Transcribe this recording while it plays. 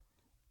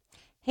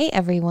Hey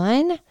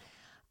everyone,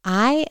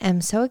 I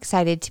am so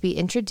excited to be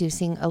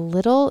introducing a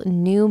little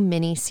new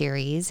mini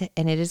series,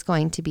 and it is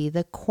going to be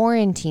the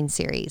quarantine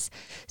series.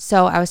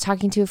 So I was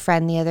talking to a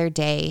friend the other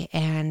day,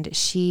 and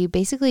she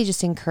basically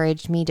just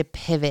encouraged me to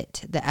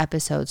pivot the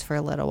episodes for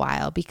a little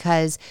while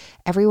because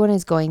everyone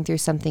is going through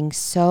something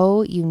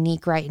so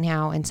unique right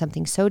now and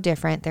something so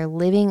different. They're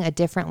living a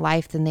different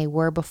life than they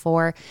were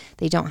before.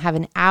 They don't have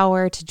an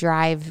hour to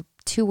drive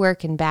to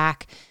work and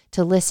back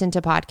to listen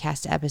to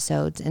podcast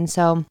episodes. And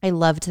so I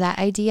loved that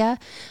idea.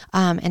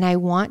 And I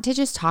want to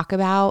just talk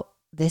about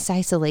this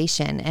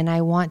isolation, and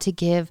I want to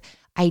give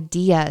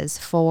ideas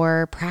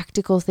for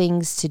practical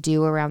things to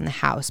do around the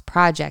house,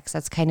 projects.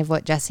 That's kind of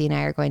what Jesse and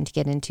I are going to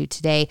get into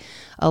today,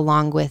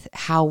 along with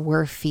how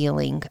we're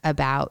feeling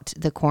about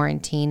the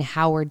quarantine,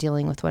 how we're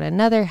dealing with one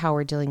another, how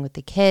we're dealing with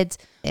the kids,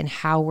 and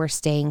how we're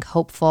staying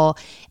hopeful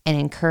and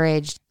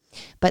encouraged.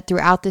 But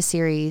throughout the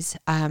series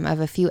of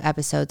a few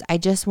episodes, I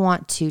just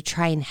want to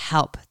try and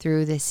help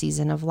through this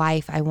season of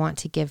life. I want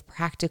to give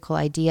practical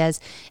ideas,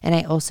 and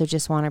I also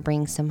just want to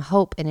bring some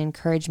hope and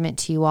encouragement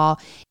to you all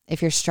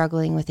if you're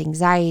struggling with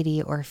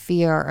anxiety or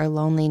fear or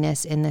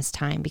loneliness in this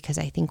time, because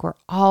I think we're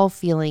all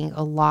feeling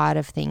a lot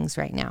of things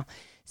right now.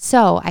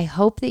 So I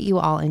hope that you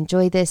all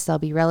enjoy this. They'll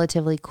be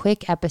relatively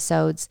quick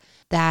episodes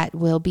that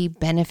will be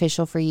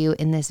beneficial for you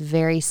in this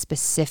very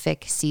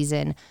specific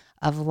season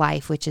of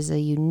life, which is a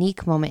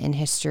unique moment in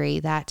history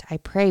that I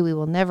pray we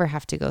will never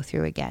have to go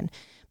through again.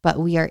 But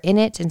we are in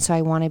it, and so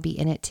I want to be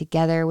in it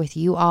together with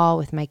you all,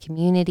 with my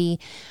community.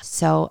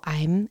 So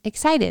I'm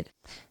excited.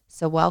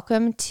 So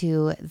welcome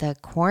to the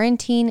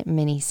quarantine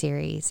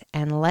mini-series,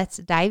 and let's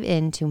dive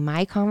into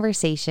my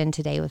conversation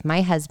today with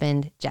my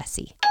husband,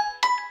 Jesse.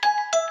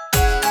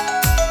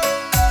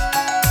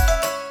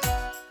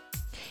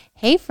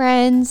 Hey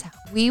friends,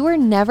 we were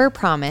never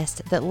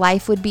promised that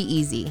life would be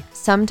easy.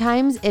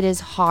 Sometimes it is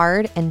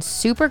hard and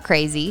super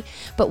crazy,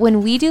 but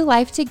when we do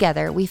life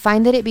together, we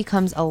find that it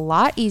becomes a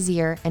lot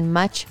easier and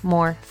much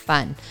more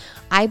fun.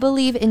 I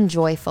believe in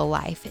joyful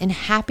life, in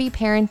happy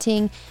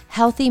parenting,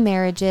 healthy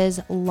marriages,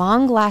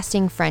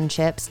 long-lasting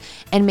friendships,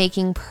 and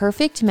making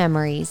perfect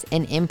memories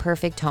in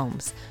imperfect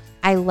homes.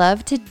 I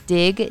love to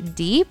dig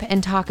deep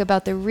and talk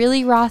about the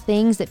really raw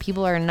things that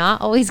people are not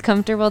always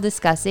comfortable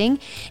discussing.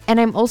 And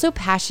I'm also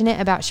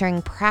passionate about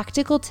sharing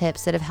practical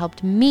tips that have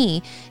helped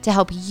me to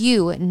help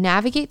you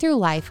navigate through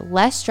life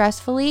less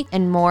stressfully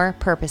and more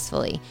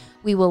purposefully.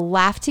 We will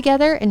laugh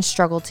together and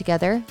struggle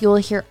together. You will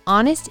hear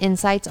honest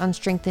insights on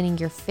strengthening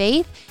your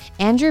faith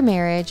and your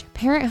marriage,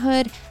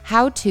 parenthood,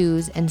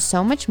 how-tos, and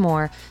so much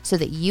more so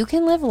that you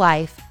can live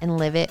life and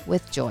live it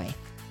with joy.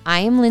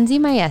 I am Lindsay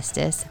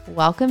Maestas.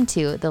 Welcome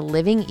to the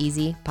Living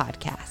Easy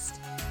podcast.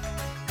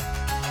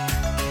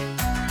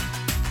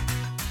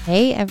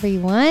 Hey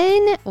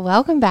everyone,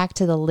 welcome back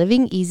to the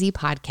Living Easy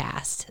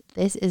podcast.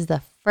 This is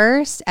the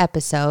first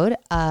episode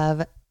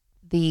of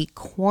the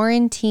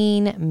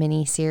quarantine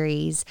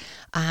mini-series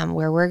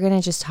where we're going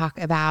to just talk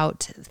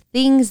about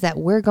things that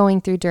we're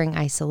going through during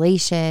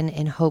isolation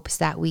in hopes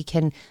that we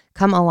can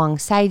come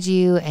alongside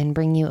you and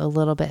bring you a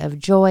little bit of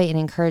joy and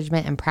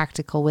encouragement and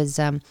practical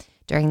wisdom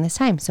during this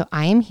time. So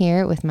I am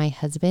here with my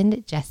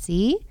husband,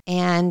 Jesse,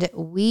 and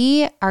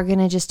we are going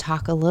to just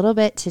talk a little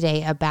bit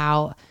today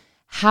about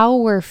how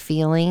we're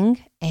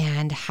feeling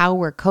and how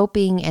we're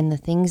coping and the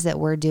things that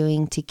we're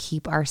doing to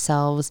keep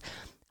ourselves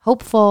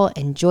hopeful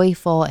and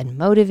joyful and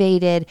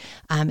motivated,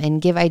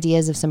 and give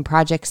ideas of some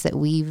projects that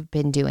we've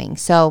been doing.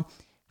 So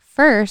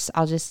first,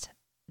 I'll just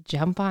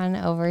jump on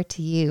over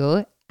to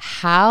you.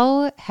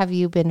 How have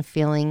you been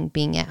feeling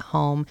being at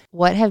home?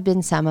 What have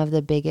been some of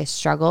the biggest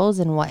struggles,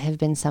 and what have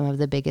been some of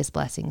the biggest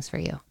blessings for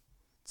you?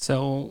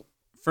 So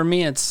for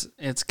me, it's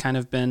kind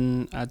of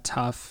been a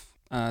tough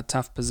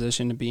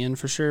position to be in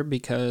for sure,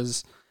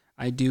 because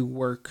I do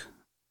work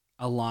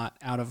a lot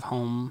out of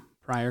home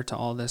prior to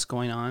all this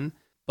going on.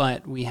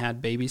 But we had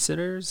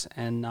babysitters,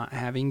 and not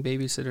having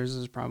babysitters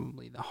is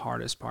probably the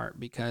hardest part,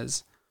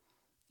 because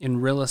in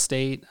real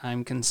estate,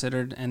 I'm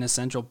considered an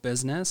essential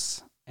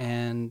business.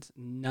 And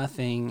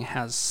nothing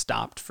has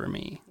stopped for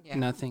me. Yeah.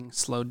 Nothing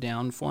slowed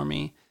down for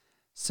me.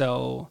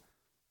 So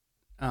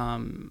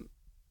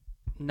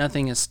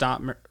nothing has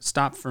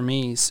stopped for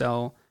me.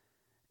 So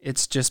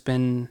it's just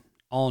been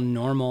all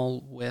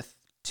normal with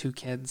two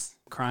kids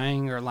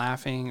crying or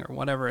laughing or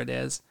whatever it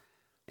is.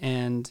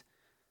 And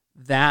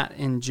that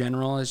in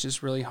general is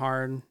just really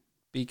hard,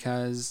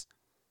 because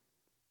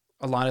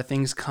a lot of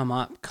things come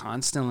up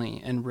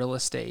constantly in real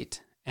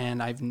estate.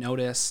 And I've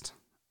noticed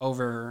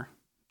over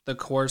the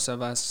course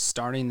of us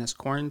starting this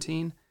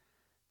quarantine,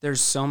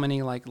 there's so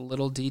many like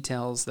little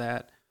details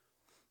that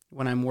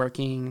when I'm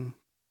working,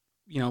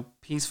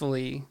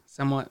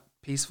 somewhat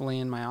peacefully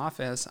in my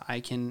office, I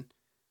can,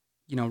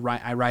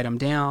 I write them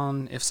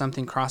down. If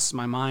something crosses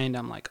my mind,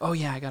 I'm like, oh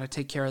yeah, I got to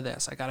take care of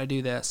this. I got to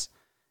do this.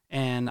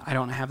 And I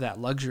don't have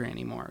that luxury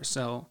anymore.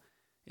 So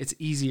it's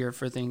easier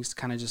for things to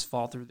kind of just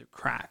fall through the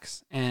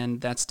cracks. And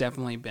that's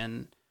definitely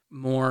been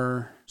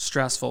more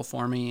stressful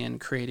for me and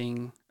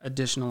creating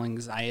additional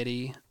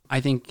anxiety. I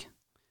think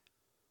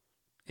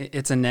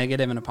it's a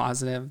negative and a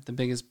positive. The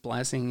biggest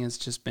blessing has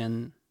just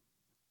been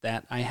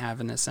that I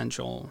have an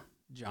essential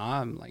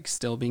job, like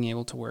still being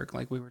able to work.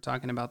 Like we were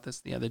talking about this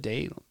the other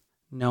day,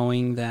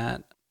 knowing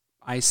that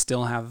I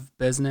still have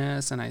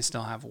business and I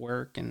still have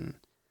work and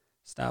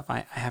stuff.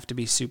 I have to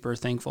be super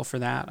thankful for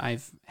that.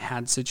 I've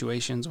had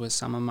situations with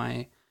some of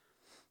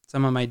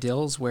my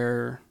deals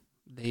where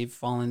they've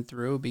fallen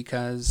through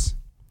because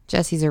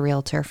Jesse's a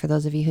realtor, for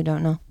those of you who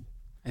don't know.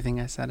 I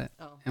think I said it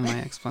in my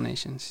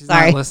explanation. She's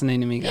Sorry. not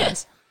listening to me,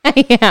 guys.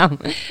 I am.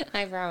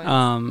 I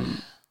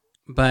promise.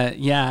 But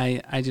yeah,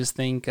 I just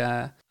think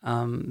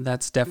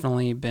that's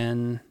definitely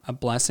been a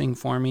blessing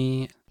for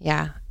me.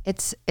 Yeah,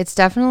 it's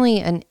definitely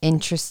an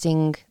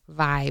interesting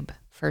vibe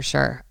for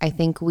sure. I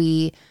think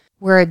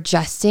we're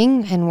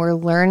adjusting and we're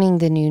learning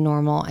the new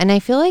normal. And I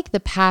feel like the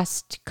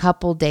past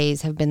couple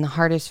days have been the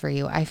hardest for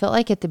you. I felt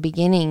like at the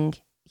beginning,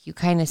 you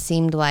kind of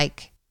seemed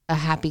like a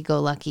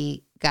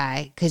happy-go-lucky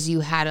guy because you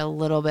had a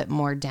little bit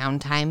more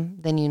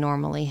downtime than you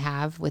normally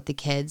have with the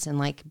kids and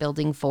like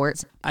building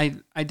forts. I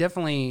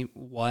definitely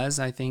was.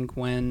 I think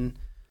when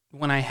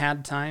I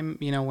had time,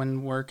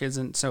 when work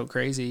isn't so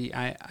crazy,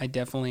 I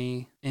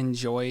definitely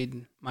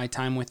enjoyed my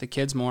time with the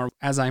kids more.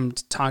 As I'm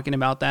talking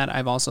about that,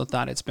 I've also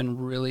thought it's been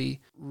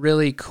really,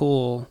 really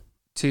cool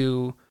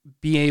to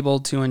be able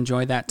to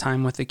enjoy that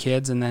time with the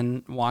kids and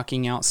then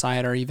walking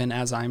outside, or even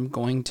as I'm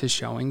going to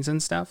showings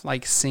and stuff,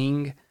 like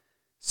seeing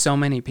so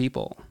many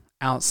people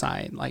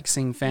outside, like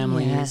seeing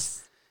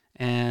families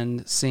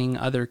and seeing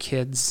other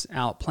kids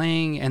out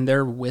playing, and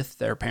they're with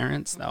their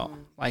parents though,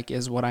 like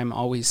is what I'm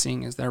always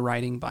seeing is they're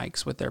riding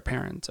bikes with their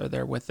parents or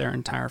they're with their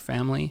entire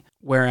family.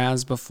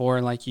 Whereas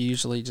before, like you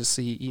usually just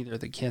see either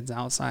the kids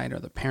outside or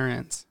the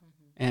parents,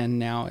 and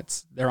now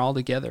they're all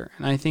together.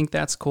 And I think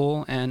that's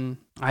cool. And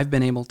I've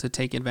been able to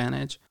take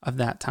advantage of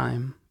that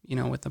time,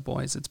 with the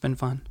boys. It's been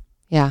fun.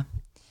 Yeah.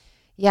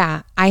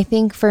 Yeah. I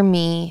think for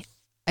me,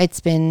 it's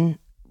been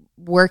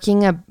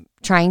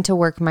trying to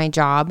work my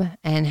job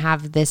and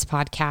have this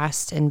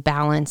podcast and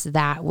balance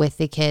that with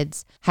the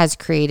kids has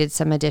created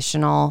some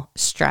additional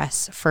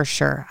stress for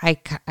sure.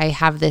 I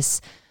have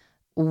this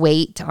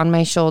weight on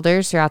my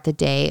shoulders throughout the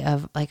day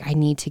of like, I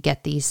need to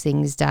get these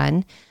things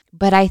done.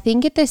 But I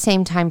think at the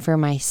same time for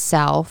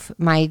myself,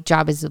 my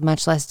job is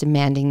much less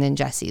demanding than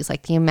Jesse's.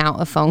 Like the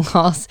amount of phone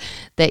calls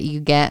that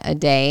you get a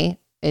day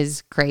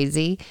is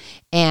crazy,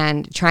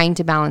 and trying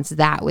to balance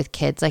that with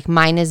kids. Like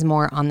mine is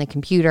more on the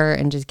computer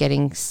and just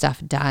getting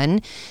stuff done,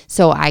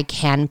 so I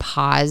can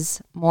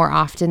pause more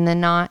often than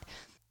not.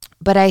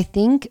 But I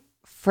think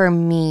for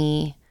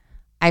me,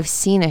 I've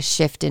seen a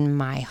shift in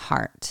my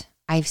heart.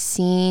 I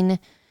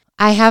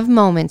have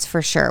moments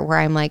for sure where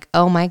I'm like,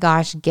 oh my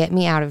gosh, get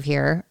me out of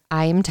here.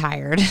 I am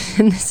tired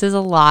and this is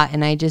a lot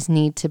and I just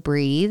need to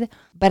breathe.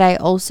 But I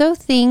also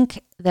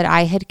think that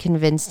I had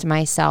convinced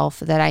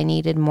myself that I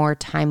needed more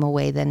time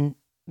away than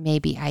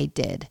maybe I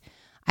did.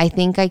 I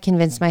think I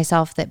convinced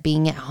myself that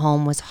being at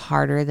home was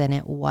harder than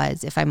it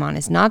was, if I'm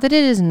honest. Not that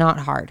it is not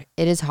hard.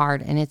 It is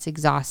hard and it's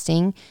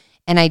exhausting.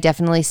 And I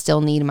definitely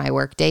still need my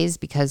work days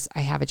because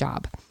I have a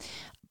job.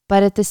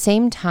 But at the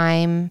same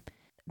time,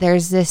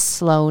 there's this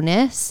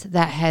slowness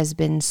that has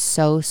been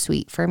so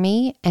sweet for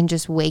me, and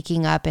just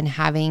waking up and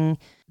having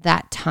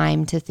that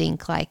time to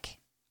think like,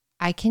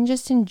 I can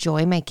just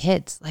enjoy my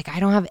kids. Like I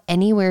don't have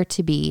anywhere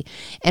to be.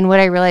 And what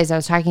I realized, I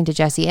was talking to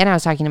Jesse and I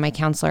was talking to my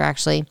counselor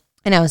actually,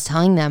 and I was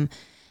telling them,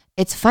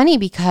 it's funny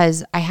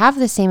because I have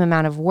the same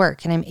amount of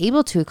work and I'm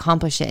able to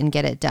accomplish it and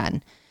get it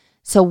done.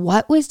 So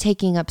what was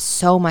taking up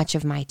so much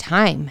of my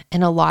time?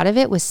 And a lot of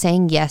it was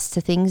saying yes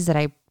to things that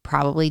I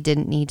probably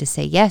didn't need to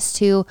say yes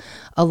to.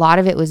 A lot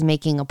of it was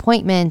making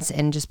appointments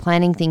and just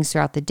planning things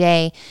throughout the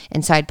day.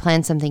 And so I'd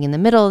plan something in the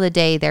middle of the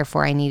day.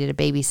 Therefore, I needed a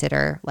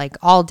babysitter like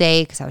all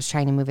day because I was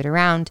trying to move it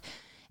around.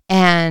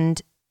 And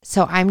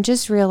so I'm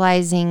just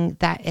realizing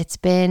that it's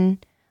been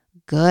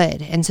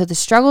good. And so the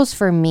struggles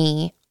for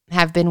me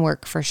have been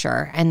work for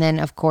sure. And then,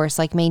 of course,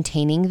 like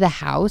maintaining the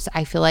house.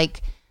 I feel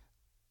like,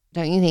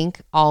 don't you think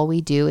all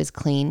we do is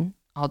clean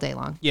all day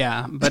long?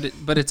 Yeah,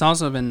 but it's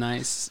also been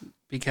nice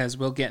because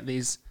we'll get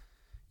these,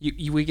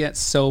 we get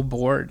so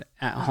bored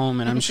at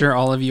home, and I'm sure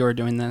all of you are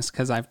doing this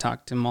because I've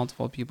talked to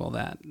multiple people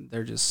that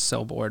they're just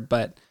so bored,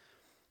 but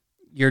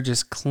you're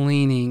just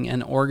cleaning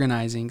and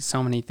organizing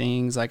so many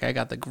things. Like I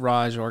got the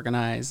garage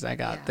organized. I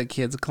got the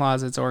kids'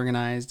 closets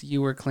organized.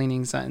 You were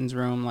cleaning Sutton's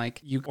room.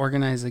 Like you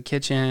organized the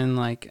kitchen.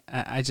 Like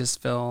I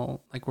just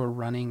feel like we're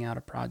running out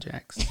of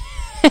projects.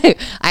 I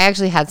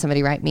actually had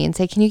somebody write me and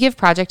say, can you give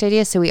project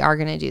ideas? So we are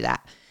going to do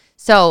that.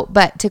 So,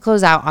 but to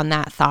close out on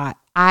that thought,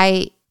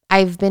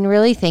 I've been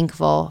really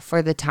thankful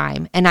for the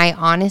time. And I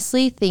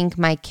honestly think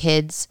my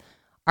kids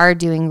are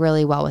doing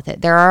really well with it.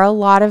 There are a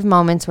lot of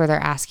moments where they're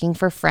asking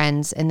for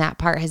friends, and that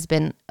part has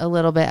been a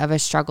little bit of a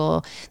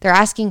struggle. They're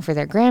asking for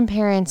their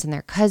grandparents and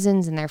their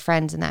cousins and their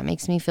friends, and that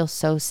makes me feel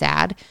so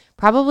sad.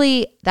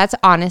 That's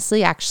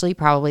honestly actually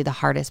probably the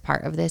hardest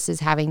part of this, is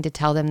having to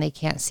tell them they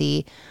can't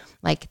see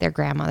like their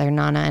grandma, their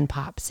Nana and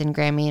Pops and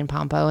Grammy and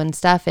Pompo and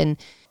stuff. And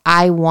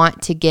I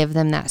want to give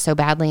them that so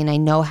badly. And I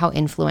know how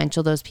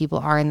influential those people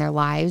are in their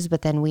lives,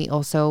 but then we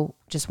also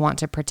just want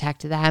to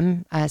protect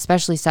them,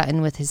 especially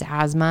Sutton with his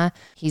asthma.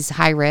 He's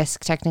high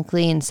risk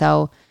technically. And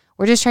so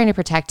we're just trying to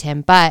protect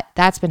him, but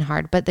that's been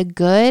hard. But the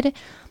good,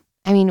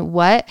 I mean,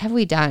 what have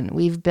we done?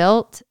 We've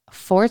built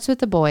forts with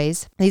the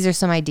boys. These are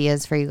some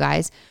ideas for you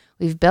guys.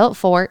 We've built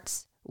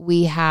forts.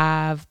 We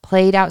have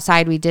played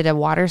outside. We did a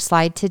water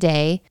slide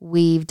today.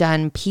 We've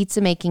done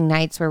pizza making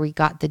nights where we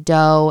got the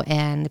dough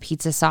and the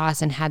pizza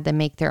sauce and had them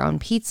make their own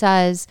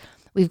pizzas.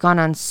 We've gone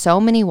on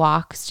so many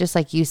walks, just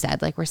like you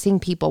said, like we're seeing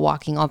people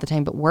walking all the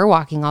time, but we're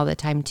walking all the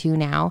time too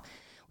now.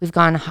 We've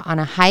gone on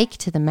a hike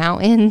to the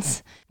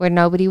mountains where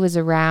nobody was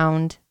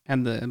around.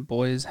 And the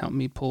boys helped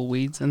me pull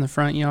weeds in the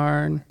front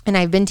yard. And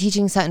I've been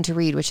teaching Sutton to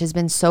read, which has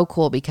been so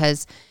cool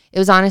because it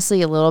was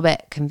honestly a little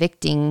bit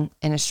convicting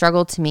and a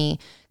struggle to me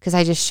because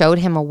I just showed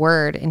him a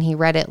word and he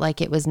read it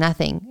like it was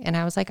nothing. And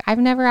I was like, I've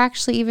never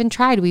actually even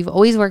tried. We've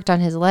always worked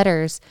on his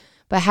letters,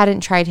 but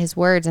hadn't tried his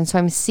words. And so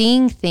I'm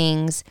seeing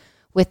things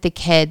with the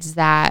kids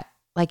that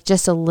like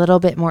just a little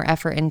bit more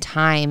effort and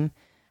time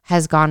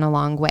has gone a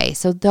long way.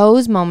 So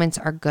those moments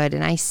are good.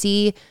 And I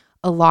see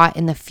a lot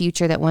in the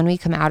future that when we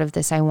come out of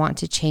this, I want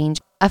to change.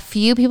 A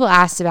few people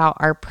asked about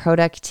our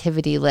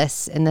productivity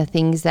lists and the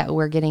things that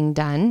we're getting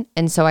done.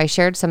 And so I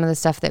shared some of the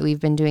stuff that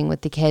we've been doing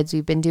with the kids.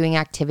 We've been doing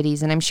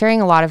activities and I'm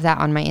sharing a lot of that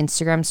on my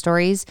Instagram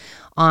stories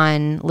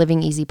on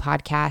Living Easy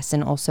Podcast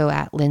and also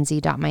at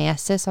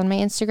lindsay.maestas on my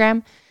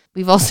Instagram.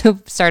 We've also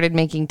started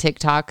making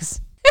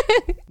TikToks.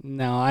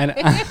 No,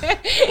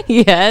 I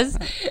Yes.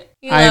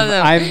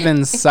 I've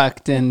been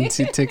sucked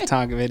into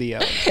TikTok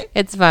videos.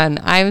 It's fun.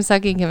 I'm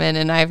sucking him in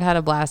and I've had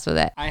a blast with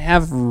it. I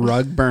have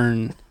rug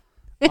burn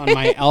on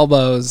my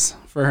elbows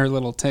for her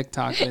little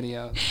TikTok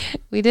videos.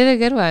 We did a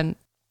good one.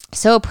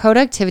 So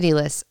productivity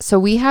lists. So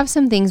we have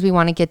some things we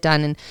want to get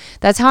done and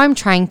that's how I'm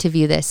trying to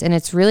view this. And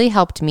it's really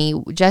helped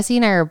me. Jesse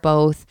and I are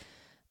both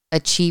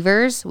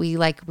achievers. We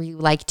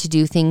like to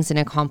do things and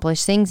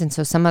accomplish things. And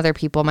so some other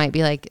people might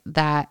be like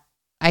that.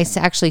 I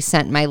actually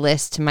sent my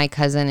list to my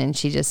cousin and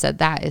she just said,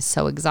 that is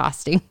so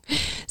exhausting.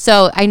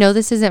 So I know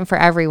this isn't for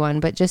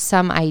everyone, but just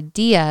some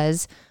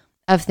ideas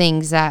of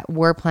things that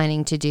we're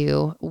planning to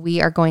do.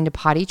 We are going to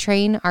potty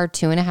train our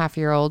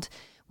 2.5-year-old,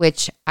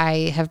 which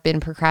I have been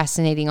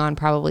procrastinating on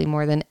probably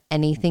more than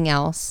anything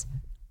else.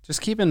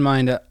 Just keep in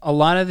mind, a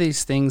lot of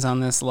these things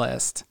on this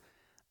list,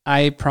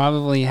 I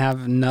probably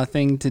have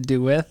nothing to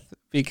do with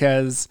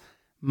because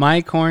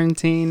my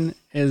quarantine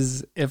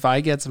is if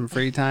I get some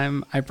free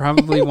time, I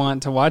probably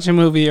want to watch a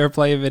movie or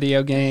play a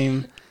video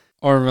game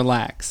or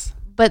relax.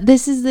 But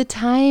this is the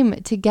time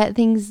to get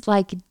things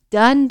like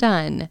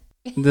done.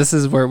 This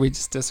is where we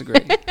just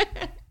disagree.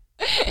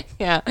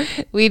 Yeah,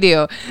 we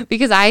do.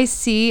 Because I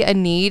see a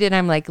need and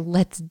I'm like,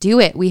 let's do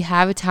it. We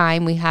have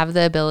time. We have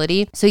the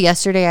ability. So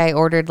yesterday I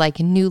ordered like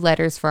new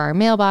letters for our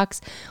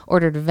mailbox,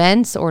 ordered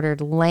vents, ordered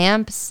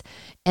lamps.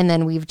 And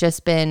then we've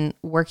just been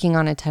working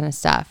on a ton of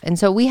stuff. And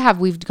so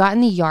we've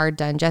gotten the yard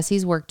done.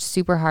 Jesse's worked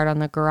super hard on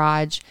the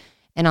garage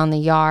and on the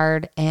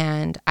yard.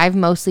 And I've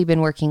mostly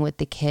been working with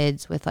the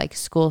kids with like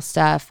school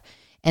stuff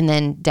and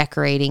then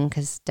decorating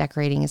because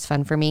decorating is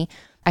fun for me.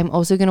 I'm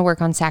also going to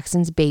work on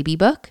Saxon's baby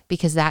book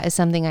because that is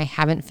something I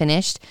haven't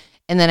finished.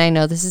 And then I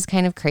know this is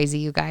kind of crazy,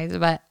 you guys,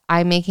 but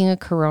I'm making a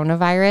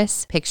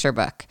coronavirus picture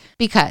book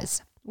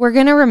because we're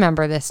going to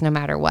remember this no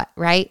matter what,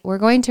 right? We're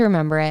going to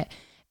remember it.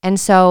 And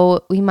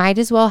so we might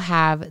as well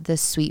have the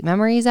sweet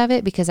memories of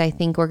it because I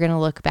think we're going to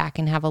look back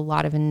and have a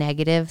lot of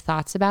negative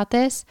thoughts about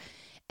this.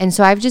 And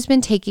so I've just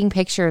been taking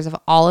pictures of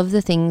all of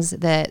the things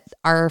that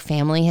our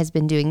family has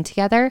been doing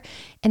together.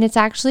 And it's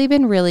actually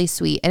been really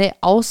sweet. And it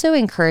also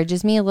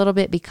encourages me a little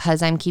bit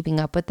because I'm keeping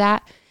up with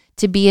that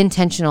to be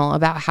intentional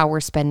about how we're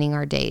spending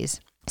our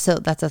days. So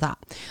that's a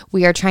thought.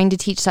 We are trying to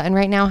teach Sutton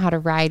right now how to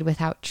ride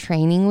without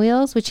training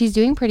wheels, which he's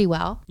doing pretty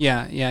well.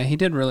 Yeah, he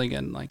did really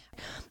good.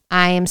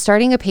 I am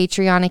starting a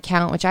Patreon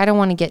account, which I don't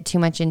want to get too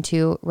much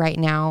into right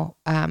now.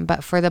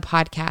 But for the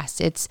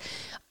podcast,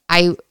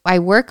 I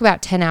work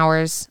about 10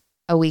 hours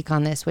a week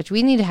on this, which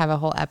we need to have a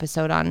whole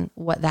episode on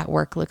what that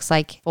work looks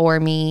like for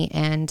me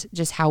and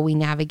just how we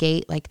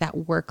navigate like that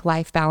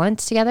work-life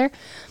balance together.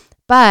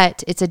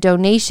 But it's a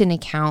donation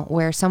account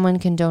where someone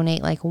can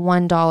donate like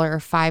 $1 or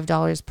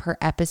 $5 per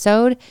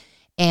episode.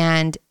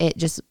 And it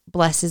just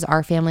blesses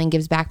our family and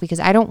gives back because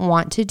I don't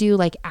want to do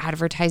like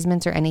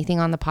advertisements or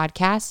anything on the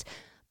podcast.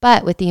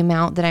 But with the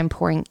amount that I'm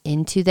pouring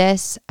into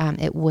this,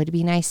 it would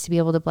be nice to be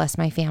able to bless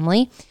my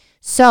family.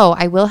 So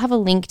I will have a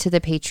link to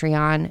the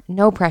Patreon.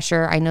 No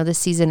pressure. I know this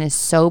season is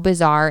so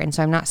bizarre, and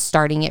so I'm not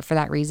starting it for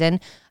that reason.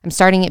 I'm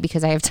starting it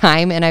because I have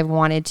time, and I've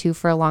wanted to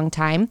for a long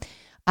time.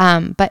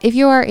 But if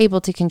you are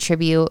able to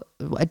contribute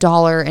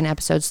 $1 an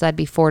episode, so that'd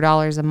be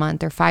 $4 a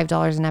month or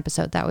 $5 an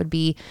episode, that would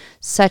be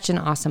such an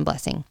awesome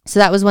blessing. So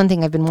that was one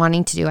thing I've been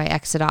wanting to do. I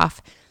exit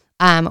off.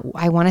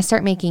 I want to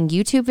start making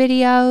YouTube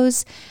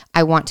videos.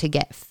 I want to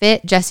get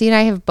fit. Jesse and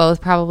I have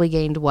both probably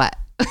gained what?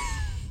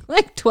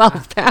 like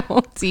 12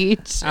 pounds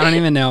each. I don't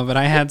even know, but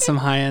I had some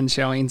high-end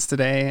showings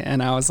today,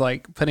 and I was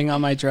like putting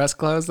on my dress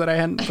clothes that I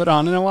hadn't put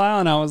on in a while,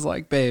 and I was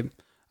like, babe,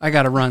 I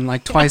got to run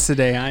like twice a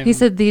day. He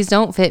said, these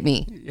don't fit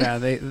me. Yeah,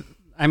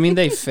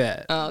 they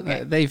fit. Oh,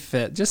 okay. They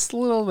fit just a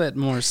little bit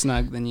more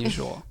snug than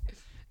usual.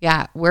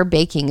 Yeah, we're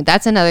baking.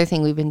 That's another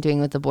thing we've been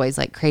doing with the boys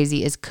like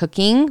crazy is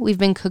cooking. We've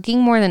been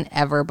cooking more than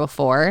ever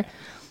before,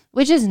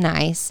 which is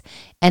nice.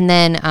 And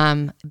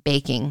then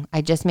baking.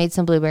 I just made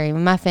some blueberry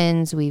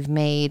muffins. We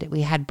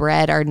had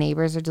bread. Our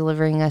neighbors are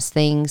delivering us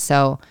things.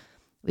 So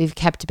we've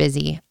kept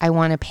busy. I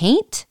want to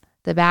paint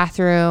the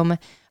bathroom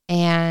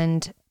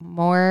and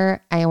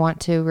I want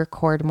to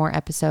record more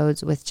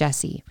episodes with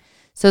Jesse.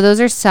 So those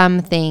are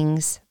some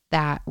things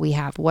that we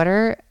have. What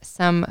are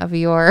some of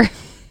your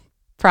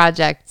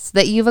projects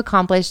that you've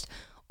accomplished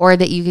or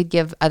that you could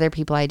give other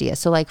people ideas?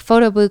 So like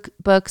photo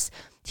books,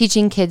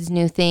 teaching kids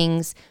new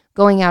things,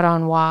 going out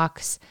on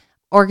walks,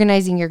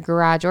 organizing your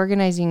garage,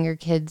 organizing your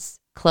kids'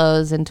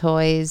 clothes and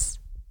toys.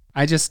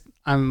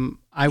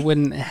 I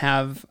wouldn't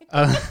have,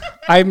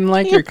 I'm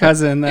like your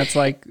cousin that's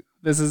like,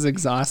 this is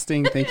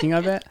exhausting thinking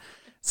of it.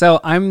 So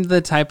I'm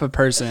the type of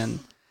person,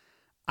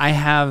 I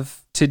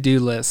have to-do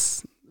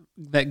lists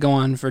that go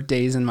on for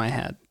days in my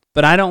head,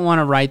 but I don't want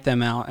to write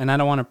them out and I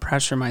don't want to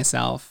pressure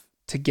myself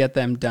to get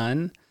them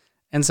done.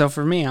 And so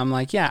for me, I'm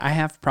like, yeah, I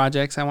have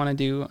projects I want to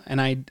do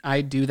and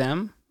I do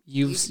them.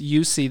 You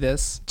see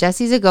this.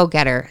 Jesse's a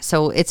go-getter.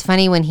 So it's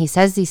funny when he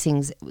says these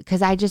things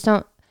because I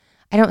don't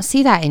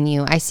see that in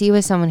you. I see you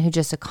as someone who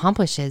just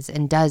accomplishes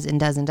and does and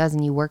does and does,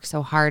 and you work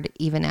so hard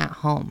even at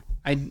home.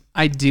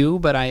 I do,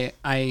 but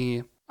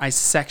I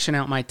section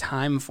out my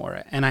time for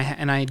it, and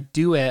I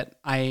do it.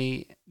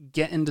 I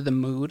get into the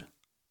mood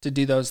to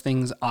do those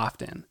things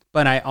often,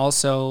 but I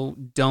also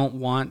don't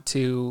want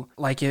to,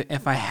 like,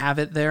 if I have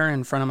it there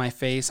in front of my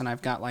face and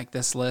I've got like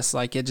this list,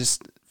 like it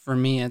just, for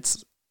me,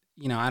 it's,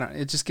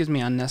 it just gives me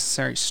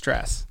unnecessary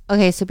stress.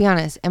 Okay, so be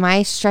honest. Am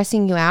I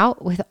stressing you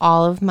out with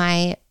all of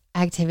my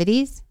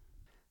activities?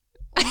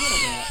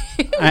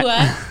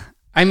 What?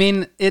 I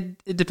mean,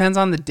 it depends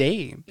on the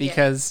day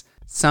because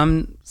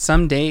some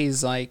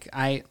days, like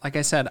I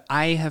said,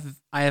 I have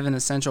an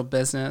essential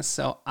business,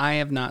 so I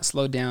have not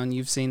slowed down.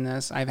 You've seen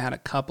this. I've had a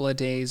couple of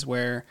days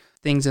where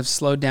things have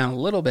slowed down a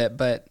little bit,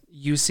 but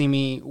you see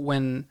me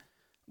when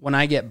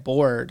I get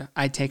bored,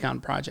 I take on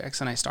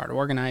projects and I start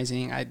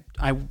organizing.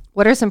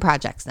 What are some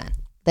projects then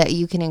that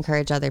you can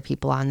encourage other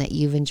people on that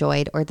you've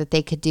enjoyed or that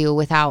they could do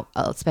without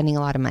spending a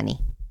lot of money?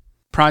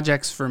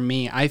 Projects for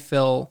me, I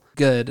feel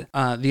good.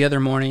 The other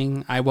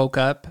morning, I woke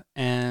up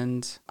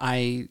and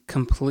I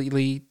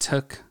completely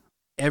took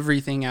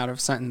everything out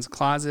of Sutton's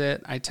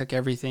closet. I took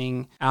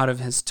everything out of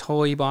his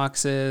toy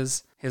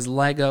boxes, his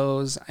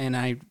Legos, and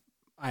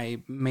I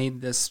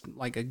made this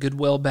like a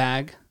Goodwill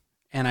bag.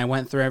 And I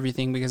went through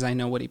everything because I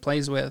know what he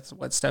plays with,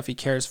 what stuff he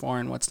cares for,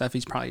 and what stuff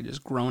he's probably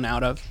just grown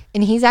out of.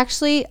 And he's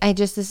actually,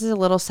 this is a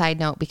little side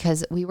note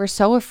because we were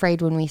so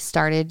afraid when we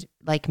started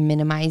like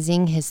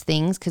minimizing his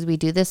things, because we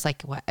do this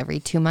like every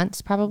 2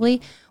 months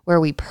probably, where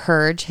we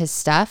purge his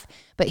stuff.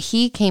 But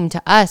he came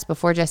to us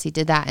before Jesse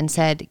did that and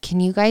said, can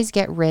you guys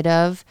get rid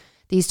of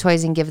these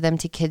toys and give them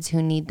to kids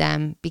who need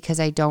them because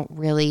I don't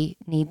really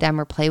need them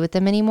or play with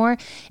them anymore.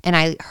 And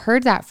I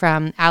heard that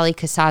from Ali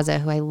Casaza,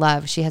 who I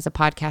love. She has a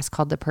podcast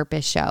called The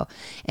Purpose Show.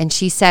 And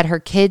she said her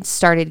kids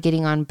started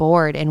getting on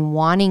board and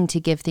wanting to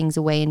give things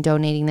away and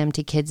donating them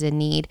to kids in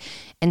need.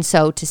 And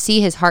so to see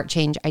his heart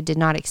change, I did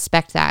not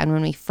expect that. And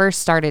when we first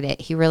started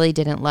it, he really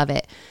didn't love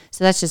it.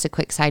 So that's just a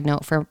quick side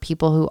note for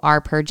people who are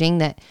purging,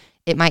 that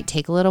it might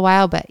take a little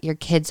while, but your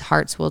kids'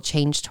 hearts will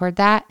change toward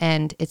that.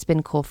 And it's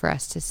been cool for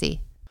us to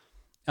see.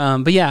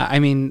 But yeah, I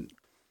mean,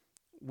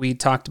 we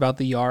talked about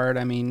the yard.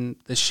 I mean,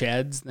 the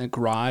sheds, the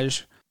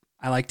garage.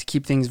 I like to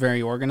keep things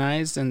very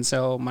organized. And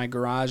so my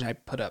garage, I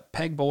put up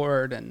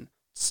pegboard and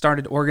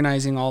started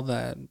organizing all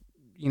the,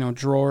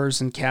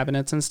 drawers and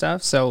cabinets and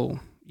stuff.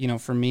 So,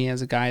 for me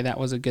as a guy, that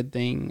was a good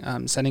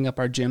thing. Setting up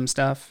our gym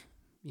stuff,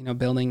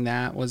 building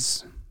that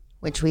was...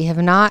 Which we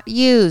have not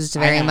used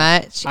very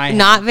much.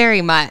 Not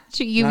very much.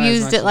 You've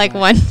used it like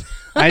one.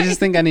 I just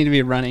think I need to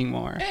be running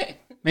more.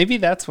 Maybe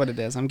that's what it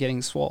is. I'm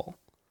getting swole.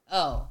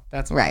 Oh,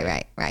 that's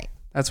right.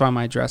 That's why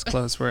my dress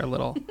clothes were a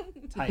little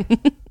tight.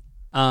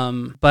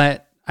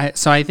 But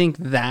I think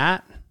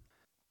that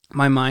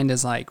my mind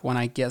is like, when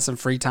I get some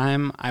free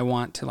time, I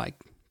want to like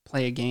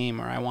play a game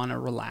or I want to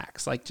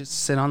relax, like just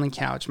sit on the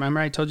couch. Remember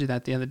I told you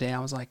that the other day? I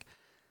was like,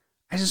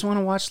 I just want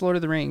to watch Lord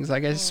of the Rings.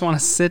 Like I just want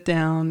to sit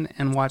down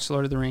and watch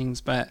Lord of the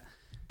Rings. But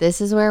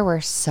this is where we're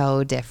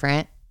so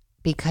different.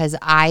 Because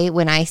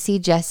when I see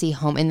Jesse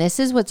home, and this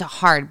is what's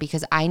hard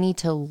because I need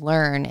to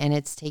learn, and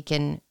it's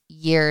taken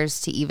years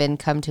to even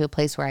come to a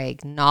place where I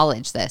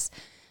acknowledge this,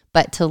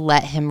 but to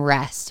let him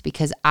rest.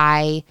 Because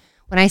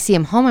when I see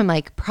him home, I'm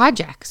like,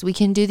 projects, we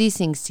can do these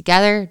things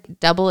together,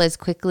 double as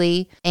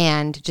quickly,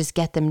 and just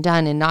get them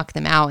done and knock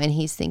them out. And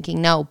he's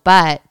thinking, no,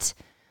 but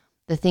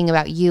the thing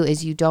about you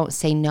is you don't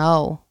say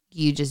no,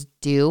 you just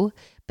do.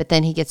 But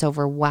then he gets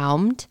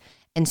overwhelmed.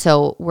 And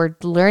so we're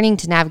learning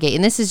to navigate.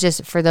 And this is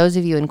just for those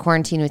of you in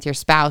quarantine with your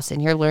spouse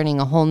and you're learning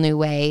a whole new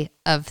way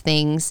of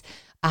things,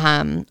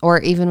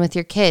 or even with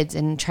your kids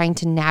and trying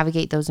to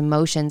navigate those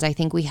emotions. I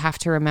think we have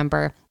to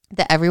remember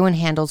that everyone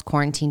handles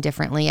quarantine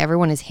differently.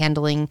 Everyone is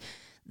handling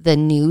the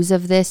news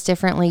of this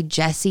differently.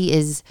 Jesse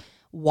is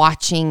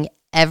watching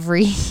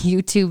every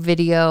YouTube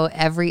video,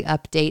 every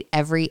update,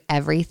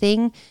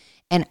 everything.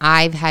 And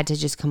I've had to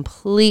just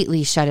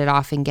completely shut it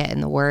off and get in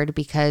the Word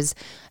because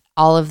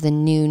all of the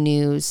new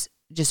news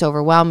just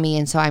overwhelmed me.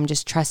 And so I'm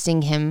just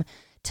trusting him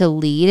to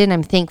lead. And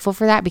I'm thankful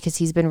for that because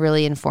he's been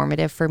really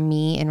informative for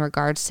me in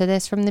regards to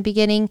this from the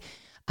beginning,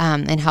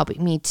 and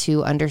helping me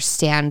to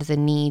understand the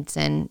needs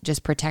and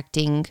just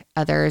protecting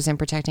others and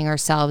protecting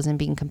ourselves and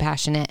being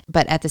compassionate.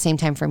 But at the same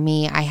time, for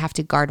me, I have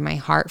to guard my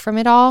heart from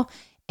it all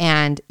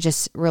and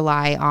just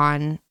rely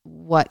on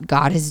what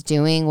God is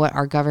doing, what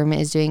our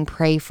government is doing.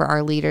 Pray for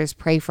our leaders,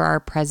 pray for our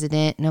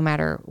president, no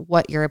matter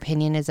what your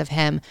opinion is of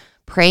him,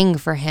 praying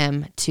for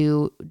him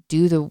to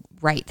do the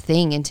right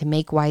thing and to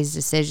make wise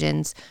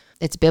decisions.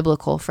 It's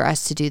biblical for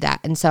us to do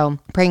that. And so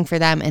praying for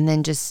them and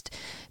then just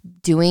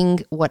doing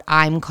what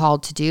I'm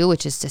called to do,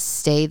 which is to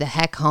stay the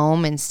heck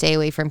home and stay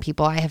away from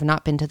people. I have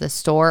not been to the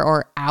store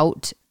or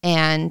out,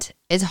 and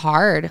it's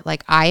hard.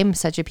 Like, I am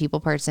such a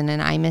people person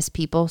and I miss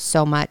people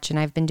so much. And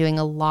I've been doing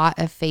a lot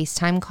of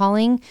FaceTime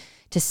calling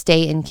to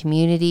stay in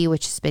community,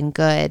 which has been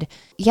good.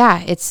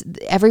 Yeah,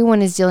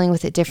 everyone is dealing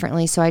with it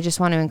differently. So I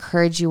just want to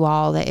encourage you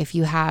all that if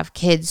you have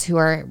kids who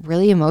are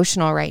really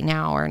emotional right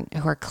now or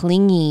who are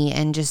clingy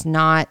and just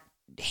not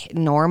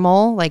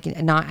normal,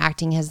 like not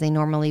acting as they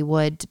normally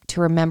would, to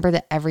remember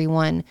that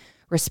everyone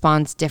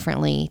responds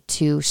differently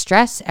to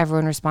stress.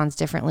 Everyone responds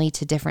differently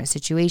to different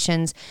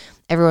situations.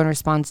 Everyone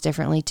responds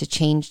differently to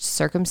changed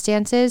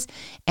circumstances,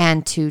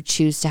 and to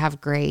choose to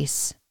have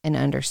grace and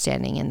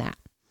understanding in that.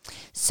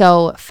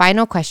 So,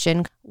 final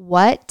question.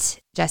 What,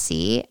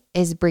 Jesse,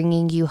 is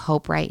bringing you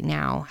hope right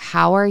now?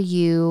 How are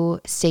you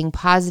staying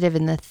positive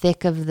in the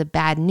thick of the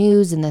bad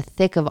news, in the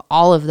thick of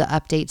all of the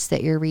updates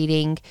that you're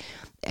reading,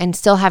 and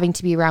still having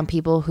to be around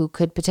people who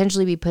could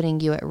potentially be putting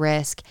you at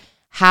risk?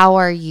 How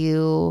are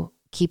you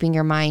keeping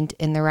your mind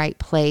in the right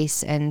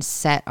place and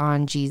set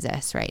on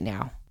Jesus right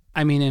now?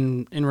 I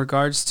mean, in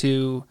regards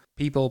to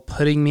people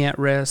putting me at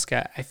risk,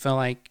 I feel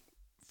like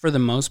for the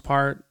most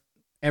part,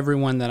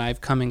 everyone that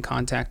I've come in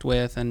contact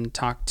with and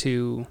talked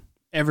to,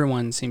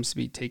 everyone seems to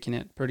be taking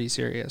it pretty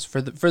serious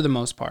for the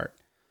most part.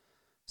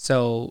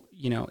 So,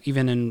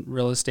 even in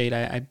real estate,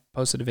 I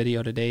posted a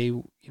video today.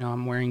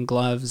 I'm wearing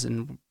gloves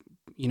and,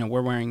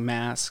 we're wearing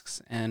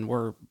masks and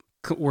we're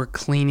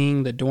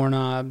cleaning the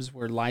doorknobs,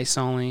 we're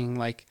Lysoling.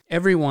 Like,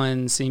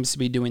 everyone seems to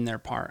be doing their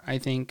part. I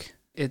think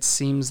it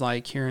seems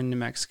like here in New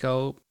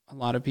Mexico, a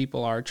lot of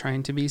people are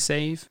trying to be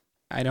safe.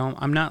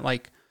 I'm not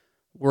like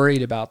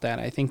worried about that.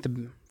 I think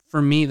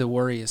for me, the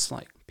worry is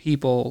like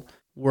people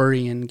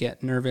worry and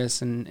get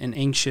nervous and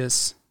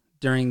anxious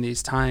during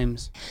these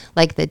times.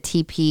 Like the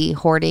TP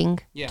hoarding,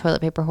 yeah.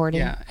 Toilet paper hoarding.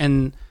 Yeah,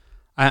 and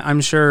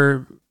I'm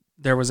sure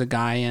there was a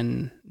guy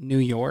in New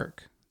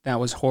York that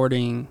was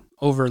hoarding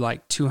over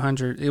like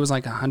 200, it was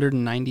like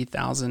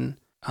 190,000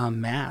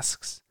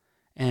 masks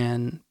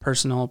and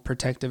personal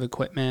protective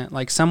equipment.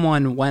 Like,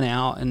 someone went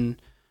out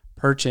and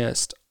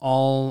purchased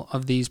all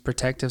of these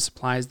protective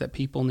supplies that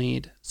people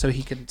need so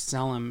he could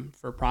sell them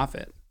for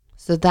profit.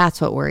 So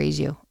that's what worries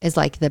you, is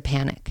like the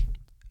panic.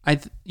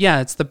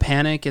 It's the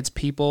panic. It's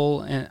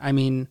people. And I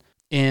mean,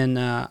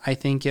 I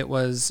think it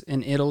was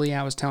in Italy,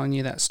 I was telling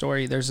you that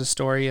story. There's a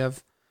story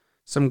of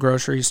some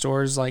grocery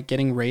stores like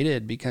getting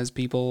raided because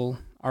people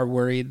are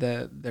worried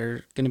that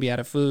they're going to be out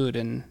of food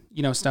and,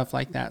 stuff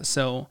like that.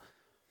 So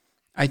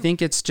I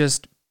think it's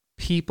just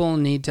people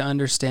need to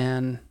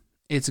understand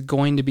it's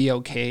going to be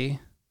okay.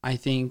 I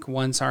think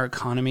once our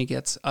economy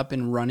gets up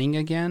and running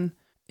again,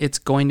 it's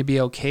going to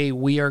be okay.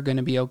 We are going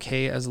to be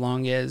okay as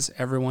long as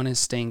everyone is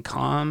staying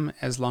calm,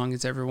 as long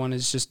as everyone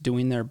is just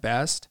doing their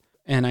best.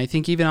 And I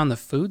think even on the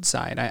food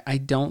side, I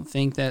don't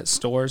think that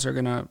stores are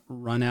going to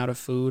run out of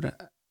food,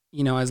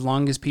 as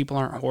long as people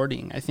aren't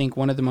hoarding. I think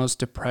one of the most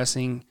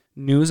depressing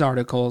news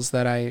articles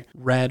that I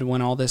read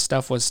when all this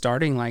stuff was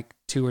starting like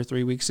 2 or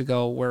 3 weeks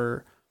ago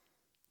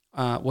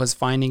was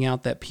finding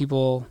out that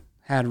people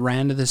had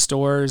ran to the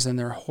stores and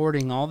they're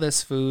hoarding all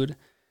this food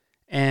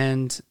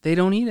and they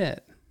don't eat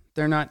it.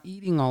 They're not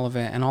eating all of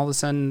it. And all of a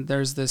sudden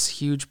there's this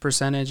huge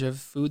percentage of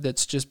food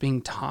that's just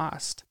being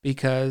tossed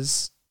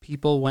because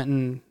people went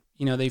and,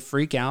 they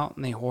freak out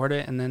and they hoard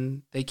it and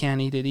then they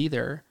can't eat it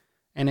either.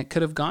 And it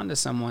could have gone to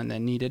someone that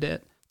needed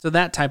it. So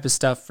that type of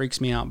stuff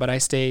freaks me out, but I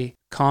stay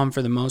calm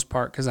for the most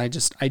part because I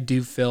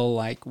do feel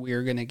like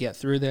we're going to get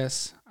through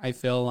this. I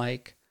feel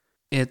like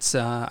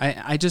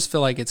I just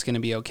feel like it's going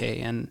to be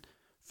okay. And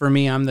for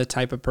me, I'm the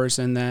type of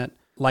person that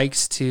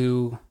likes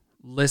to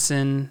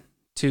listen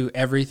to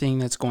everything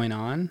that's going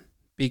on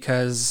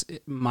because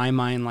my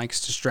mind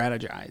likes to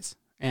strategize.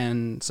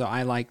 And so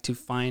I like to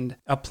find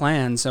a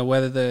plan. So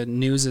whether the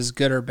news is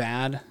good or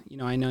bad,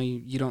 I know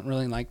you don't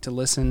really like to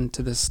listen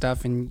to this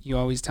stuff and you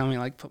always tell me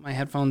like put my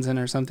headphones in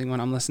or something when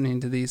I'm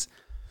listening to these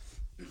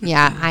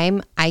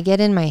Yeah, I get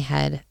in my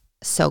head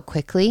so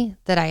quickly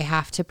that I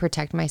have to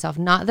protect myself.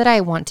 Not that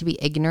I want to be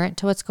ignorant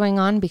to what's going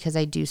on, because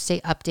I do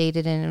stay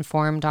updated and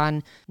informed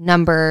on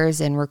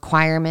numbers and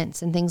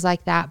requirements and things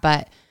like that.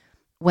 But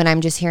when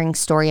I'm just hearing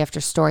story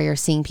after story or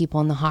seeing people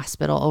in the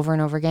hospital over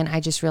and over again, I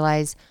just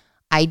realize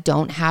I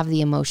don't have the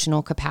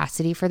emotional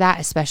capacity for that,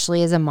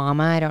 especially as a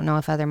mama. I don't know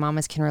if other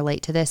mamas can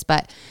relate to this,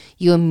 but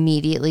you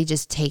immediately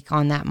just take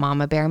on that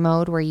mama bear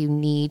mode where you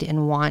need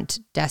and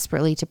want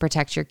desperately to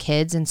protect your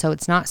kids. And so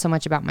it's not so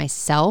much about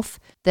myself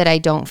that I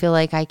don't feel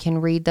like I can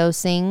read those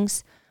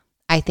things.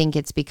 I think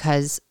it's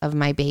because of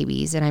my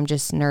babies, and I'm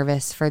just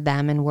nervous for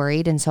them and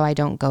worried. And so I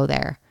don't go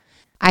there.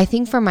 I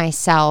think for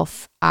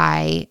myself,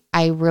 I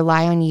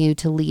rely on you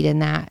to lead in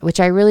that, which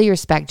I really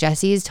respect.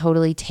 Jesse has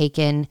totally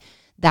taken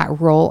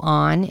that role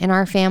on in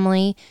our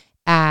family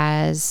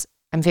as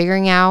I'm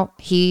figuring out.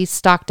 He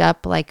stocked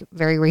up, like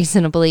very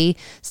reasonably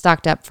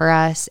stocked up for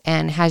us,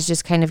 and has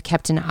just kind of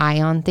kept an eye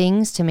on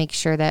things to make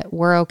sure that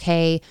we're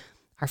okay,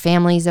 our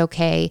family's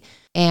okay.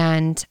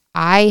 And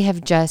I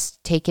have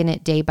just taken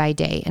it day by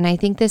day. And I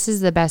think this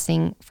is the best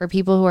thing for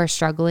people who are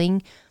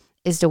struggling,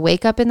 is to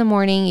wake up in the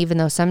morning, even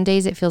though some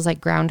days it feels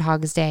like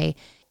Groundhog's Day,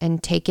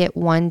 and take it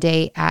one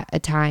day at a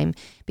time,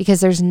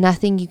 because there's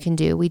nothing you can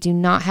do. We do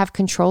not have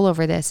control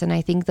over this. And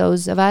I think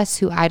those of us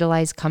who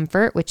idolize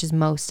comfort, which is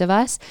most of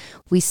us,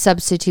 we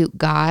substitute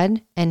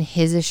God and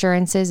his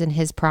assurances and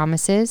his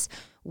promises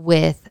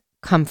with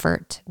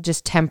comfort,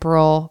 just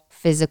temporal,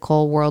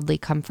 physical, worldly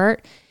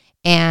comfort.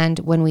 And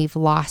when we've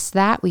lost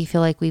that, we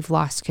feel like we've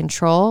lost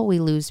control. We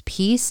lose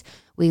peace.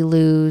 We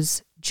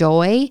lose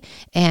joy,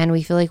 and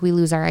we feel like we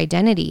lose our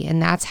identity.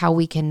 And that's how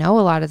we can know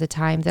a lot of the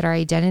time that our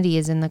identity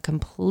is in the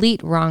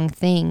complete wrong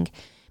thing,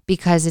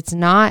 because it's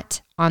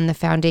not on the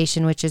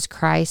foundation, which is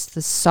Christ,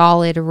 the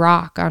solid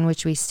rock on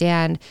which we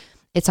stand.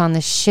 It's on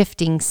the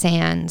shifting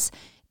sands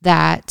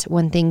that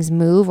when things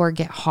move or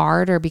get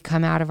hard or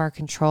become out of our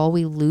control,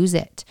 we lose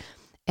it.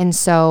 And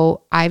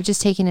so I've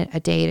just taken it a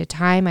day at a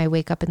time. I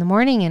wake up in the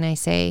morning and I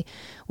say,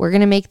 we're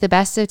going to make the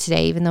best of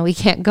today, even though we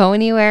can't go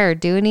anywhere or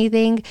do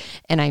anything.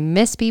 And I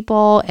miss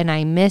people, and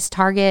I miss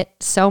Target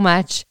so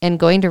much, and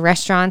going to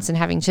restaurants and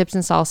having chips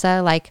and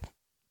salsa. Like,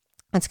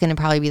 that's going to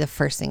probably be the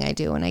first thing I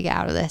do when I get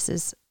out of this,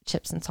 is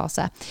chips and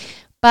salsa.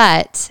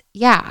 But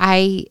yeah,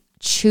 I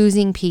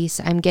choosing peace.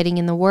 I'm getting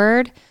in the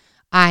word.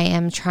 I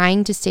am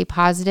trying to stay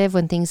positive.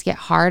 When things get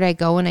hard, I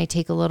go and I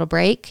take a little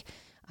break.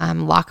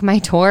 Lock my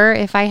door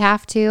if I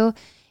have to,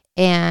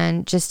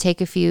 and just take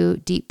a few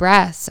deep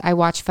breaths. I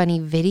watch funny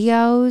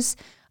videos.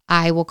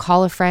 I will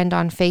call a friend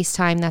on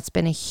FaceTime. That's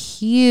been a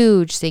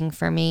huge thing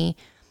for me.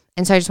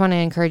 And so I just want to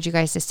encourage you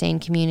guys to stay in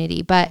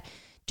community, but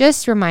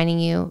just reminding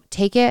you,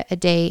 take it a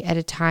day at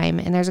a time.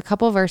 And there's a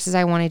couple of verses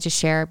I wanted to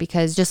share,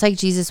 because just like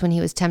Jesus, when he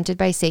was tempted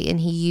by Satan,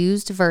 he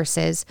used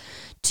verses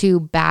to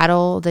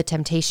battle the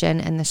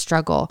temptation and the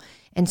struggle.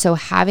 And so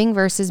having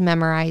verses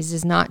memorized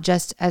is not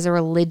just as a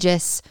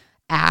religious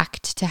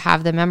act to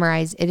have them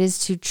memorized. It is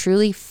to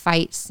truly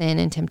fight sin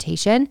and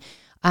temptation.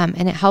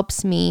 And it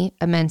helps me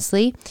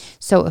immensely.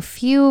 So a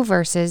few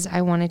verses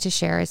I wanted to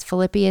share is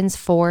Philippians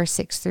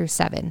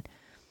 4:6-7.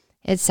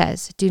 It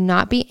says, "Do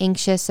not be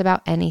anxious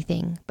about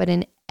anything, but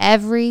in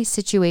every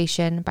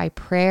situation, by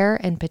prayer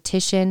and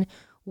petition,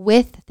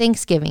 with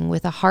thanksgiving,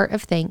 with a heart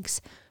of thanks,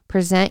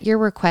 present your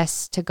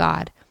requests to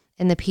God.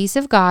 And the peace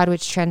of God,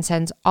 which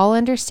transcends all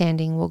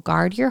understanding, will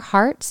guard your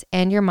hearts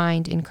and your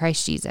mind in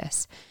Christ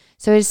Jesus."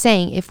 So it's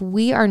saying, if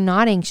we are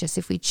not anxious,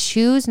 if we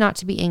choose not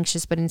to be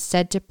anxious, but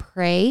instead to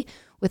pray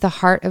with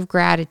a heart of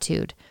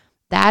gratitude,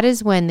 that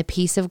is when the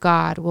peace of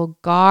God will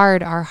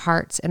guard our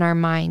hearts and our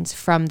minds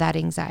from that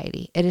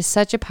anxiety. It is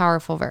such a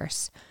powerful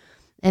verse.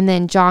 And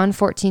then John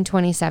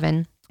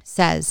 14:27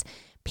 says,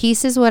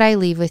 "Peace is what I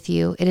leave with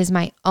you. It is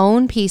my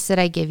own peace that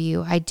I give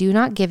you. I do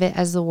not give it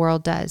as the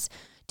world does.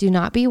 Do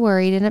not be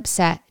worried and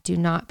upset. Do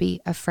not be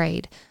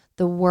afraid."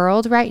 The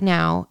world right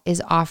now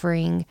is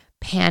offering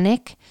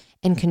panic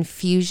and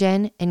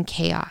confusion and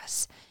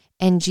chaos.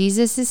 And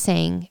Jesus is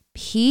saying,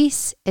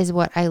 peace is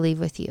what I leave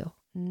with you,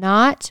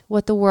 not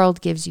what the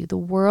world gives you. The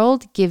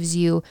world gives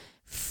you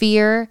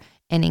fear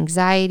and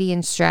anxiety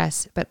and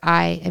stress, but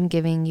I am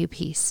giving you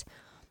peace.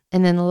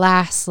 And then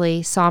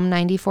lastly, Psalm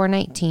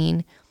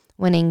 94:19,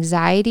 "When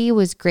anxiety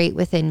was great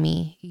within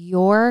me,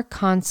 your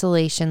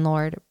consolation,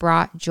 Lord,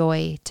 brought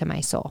joy to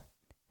my soul."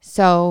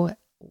 So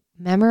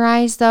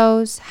memorize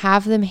those,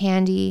 have them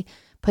handy,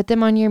 put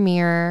them on your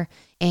mirror.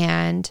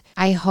 And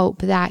I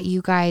hope that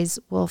you guys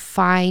will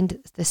find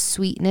the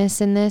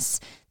sweetness in this,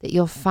 that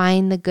you'll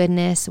find the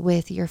goodness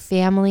with your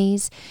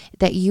families,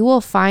 that you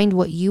will find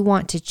what you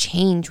want to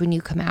change when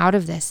you come out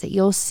of this, that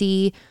you'll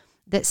see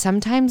that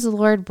sometimes the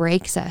Lord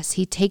breaks us.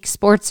 He takes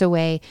sports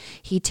away.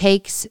 He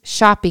takes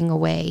shopping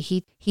away.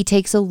 He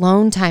takes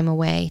alone time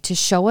away to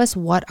show us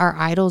what our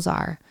idols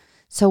are.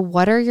 So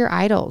what are your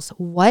idols?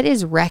 What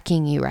is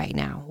wrecking you right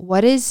now?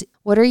 What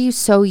are you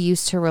so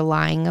used to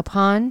relying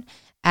upon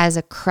as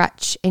a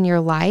crutch in your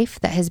life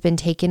that has been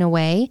taken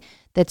away,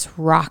 that's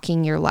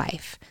rocking your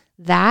life?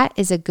 That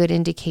is a good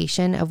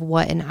indication of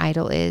what an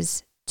idol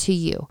is to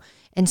you.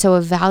 And so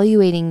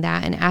evaluating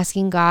that and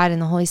asking God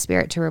and the Holy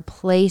Spirit to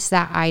replace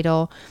that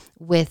idol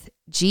with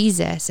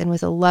Jesus and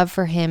with a love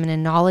for him and a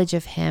knowledge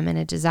of him and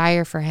a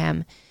desire for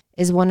him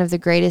is one of the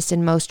greatest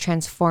and most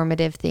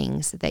transformative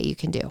things that you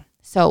can do.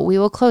 So we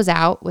will close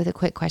out with a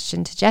quick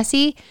question to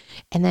Jesse,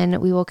 and then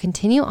we will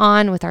continue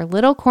on with our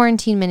little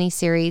quarantine mini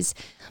series.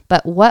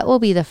 But what will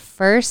be the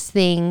first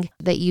thing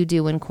that you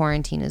do when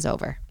quarantine is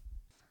over?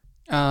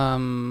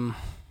 I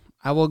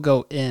will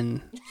go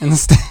in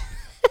instead.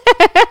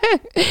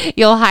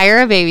 You'll hire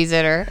a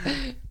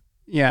babysitter.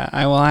 Yeah,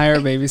 I will hire a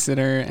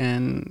babysitter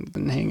and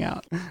hang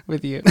out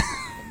with you.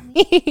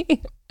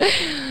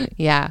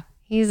 Yeah,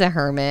 he's a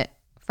hermit.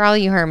 For all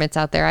you hermits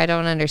out there, I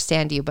don't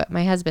understand you, but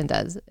my husband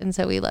does. And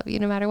so we love you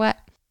no matter what.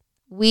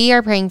 We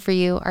are praying for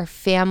you. Our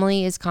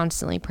family is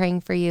constantly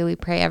praying for you. We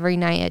pray every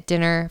night at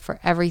dinner for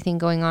everything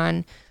going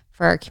on,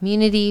 for our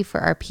community,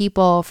 for our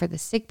people, for the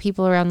sick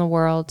people around the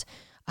world,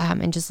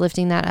 and just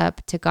lifting that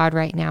up to God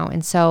right now.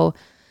 And so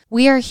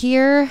we are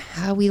here.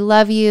 We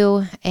love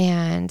you.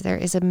 And there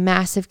is a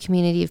massive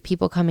community of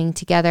people coming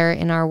together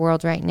in our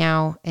world right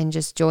now and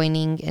just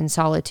joining in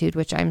solitude,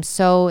 which I'm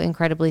so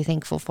incredibly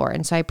thankful for.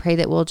 And so I pray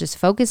that we'll just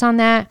focus on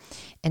that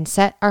and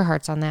set our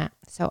hearts on that.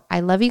 So I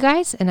love you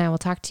guys, and I will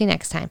talk to you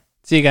next time.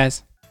 See you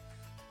guys.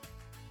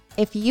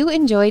 If you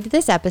enjoyed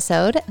this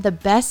episode, the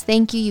best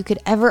thank you could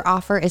ever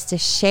offer is to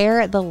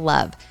share the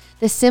love.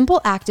 The simple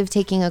act of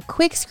taking a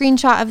quick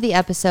screenshot of the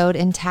episode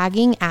and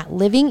tagging at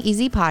Living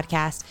Easy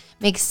Podcast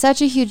makes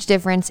such a huge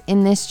difference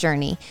in this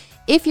journey.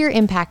 If you're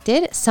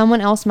impacted,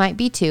 someone else might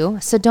be too,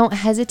 so don't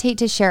hesitate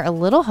to share a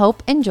little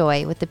hope and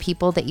joy with the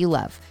people that you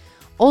love.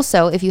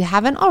 Also, if you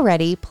haven't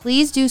already,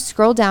 please do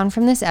scroll down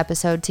from this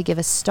episode to give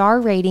a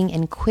star rating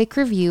and quick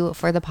review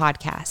for the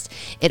podcast.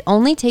 It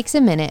only takes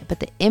a minute,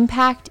 but the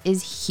impact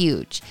is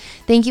huge.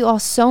 Thank you all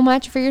so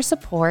much for your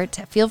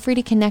support. Feel free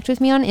to connect with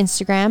me on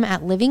Instagram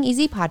at Living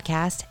Easy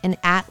Podcast and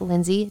at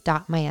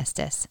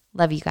Lindsay.Maestas.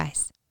 Love you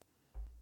guys.